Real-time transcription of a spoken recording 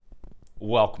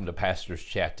Welcome to Pastor's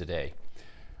Chat today.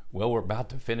 Well, we're about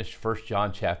to finish 1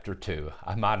 John chapter 2.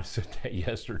 I might have said that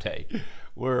yesterday.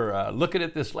 We're looking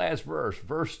at this last verse,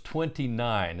 verse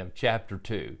 29 of chapter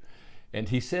 2. And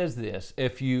he says this,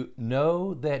 if you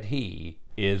know that he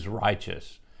is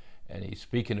righteous. And he's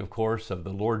speaking, of course, of the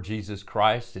Lord Jesus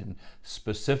Christ, and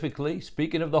specifically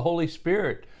speaking of the Holy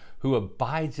Spirit who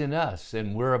abides in us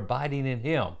and we're abiding in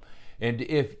him. And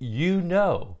if you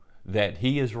know that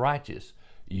he is righteous,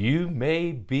 you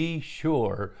may be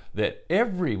sure that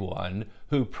everyone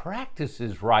who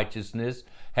practices righteousness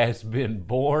has been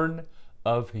born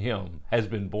of him, has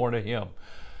been born of him.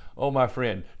 Oh, my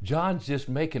friend, John's just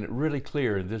making it really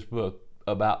clear in this book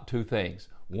about two things.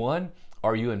 One,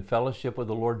 are you in fellowship with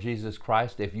the Lord Jesus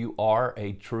Christ? If you are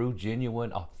a true,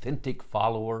 genuine, authentic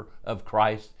follower of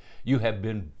Christ, you have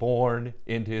been born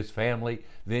into his family,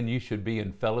 then you should be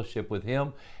in fellowship with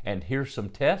him. And here's some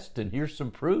tests, and here's some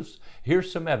proofs,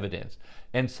 here's some evidence.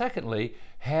 And secondly,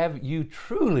 have you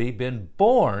truly been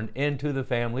born into the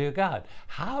family of God?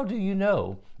 How do you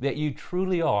know that you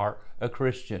truly are a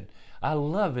Christian? I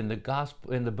love in the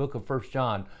gospel, in the book of 1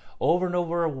 John, over and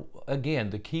over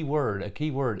again, a key word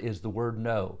is the word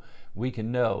know. We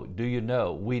can know. Do you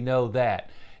know? We know that.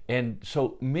 And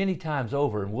so many times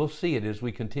over, and we'll see it as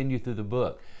we continue through the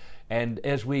book. And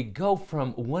as we go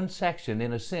from one section,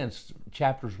 in a sense,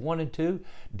 chapters 1 and 2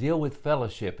 deal with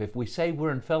fellowship. If we say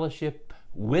we're in fellowship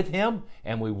with him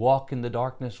and we walk in the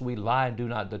darkness, we lie and do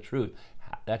not the truth.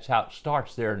 That's how it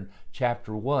starts there in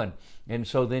chapter 1. And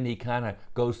so then he kind of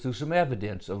goes through some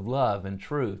evidence of love and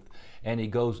truth. And he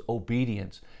goes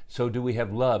obedience. So do we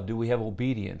have love? Do we have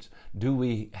obedience? Do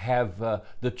we have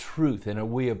the truth? And are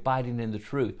we abiding in the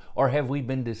truth? Or have we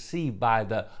been deceived by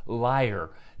the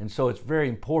liar? And so it's very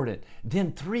important.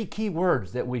 Then three key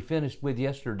words that we finished with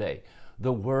yesterday.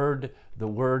 The word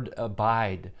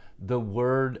abide. The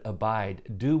word abide.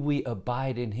 Do we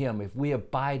abide in him? If we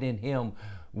abide in him,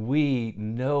 we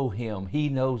know him. He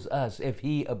knows us. If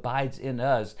he abides in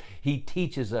us, he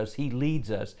teaches us, he leads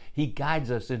us, he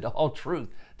guides us into all truth.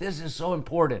 This is so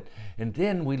important. And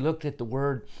then we looked at the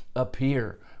word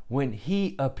appear. When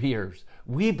he appears,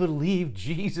 we believe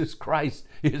Jesus Christ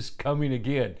is coming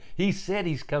again. He said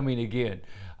he's coming again.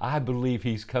 I believe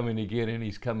he's coming again, and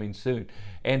he's coming soon.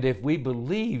 And if we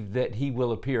believe that he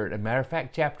will appear, as a matter of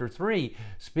fact, chapter 3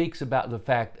 speaks about the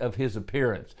fact of his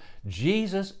appearance.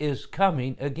 Jesus is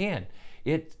coming again.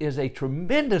 It is a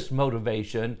tremendous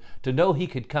motivation to know he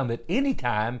could come at any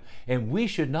time, and we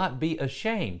should not be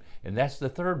ashamed. And that's the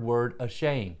third word,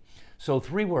 ashamed. So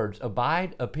three words,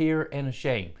 abide, appear, and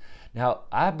ashamed. Now,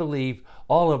 I believe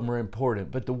all of them are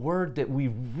important, but the word that we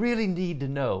really need to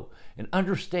know and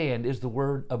understand is the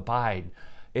word abide.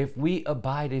 If we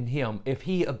abide in him, if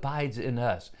he abides in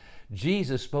us.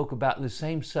 Jesus spoke about the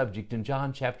same subject in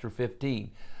John chapter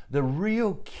 15. The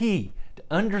real key to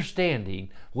understanding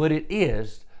what it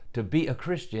is to be a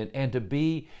Christian and to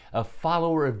be a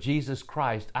follower of Jesus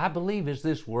Christ, I believe, is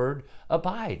this word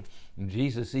abide. And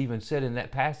Jesus even said in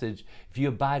that passage, if you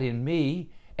abide in me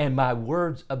and my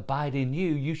words abide in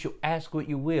you, you shall ask what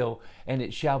you will, and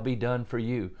it shall be done for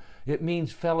you. It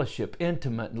means fellowship,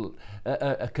 intimate,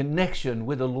 a connection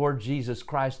with the Lord Jesus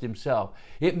Christ himself.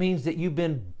 It means that you've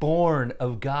been born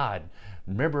of God.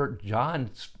 Remember,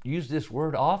 John used this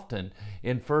word often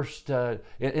in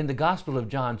the Gospel of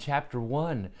John, chapter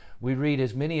 1. We read,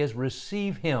 as many as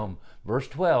receive him, verse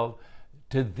 12,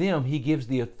 to them he gives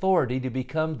the authority to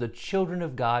become the children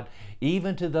of God,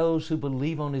 even to those who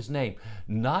believe on his name.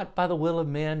 Not by the will of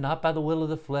men, not by the will of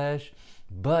the flesh,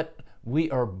 but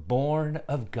we are born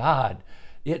of God.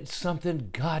 It's something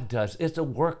God does. It's a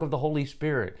work of the Holy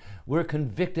Spirit. We're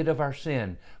convicted of our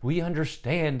sin. We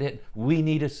understand that we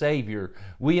need a Savior.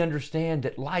 We understand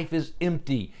that life is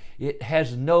empty. It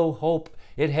has no hope.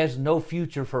 It has no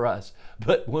future for us.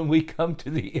 But when we come to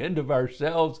the end of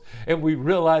ourselves and we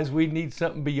realize we need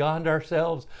something beyond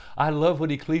ourselves, I love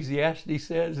what Ecclesiastes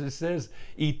says. It says,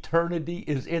 eternity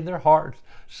is in their hearts.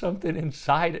 Something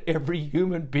inside every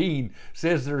human being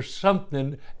says there's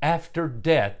something after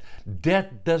death. Death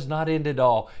does not end at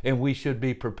all, and we should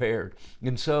be prepared.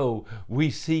 And so we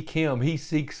seek him. He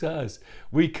seeks us.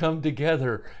 We come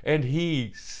together, and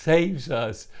he saves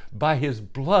us by his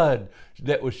blood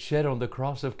that was shed on the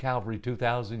cross of Calvary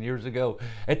 2,000 years ago.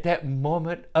 At that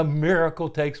moment, a miracle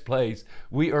takes place.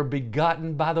 We are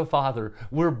begotten by the Father.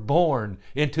 We're born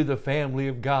into the family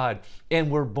of God,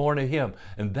 and we're born of him.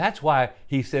 And that's why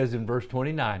he says in verse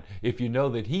 29, if you know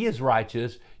that he is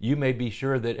righteous, you may be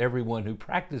sure that everyone who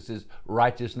practices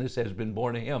righteousness has been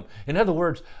born of him. In other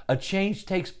words, a change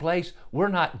takes place. We're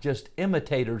not just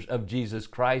imitators of Jesus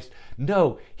Christ.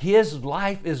 No, his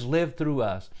life is lived through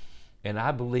us. And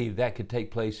I believe that could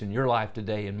take place in your life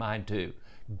today and mine too.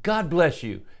 God bless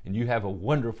you, and you have a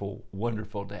wonderful,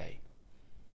 wonderful day.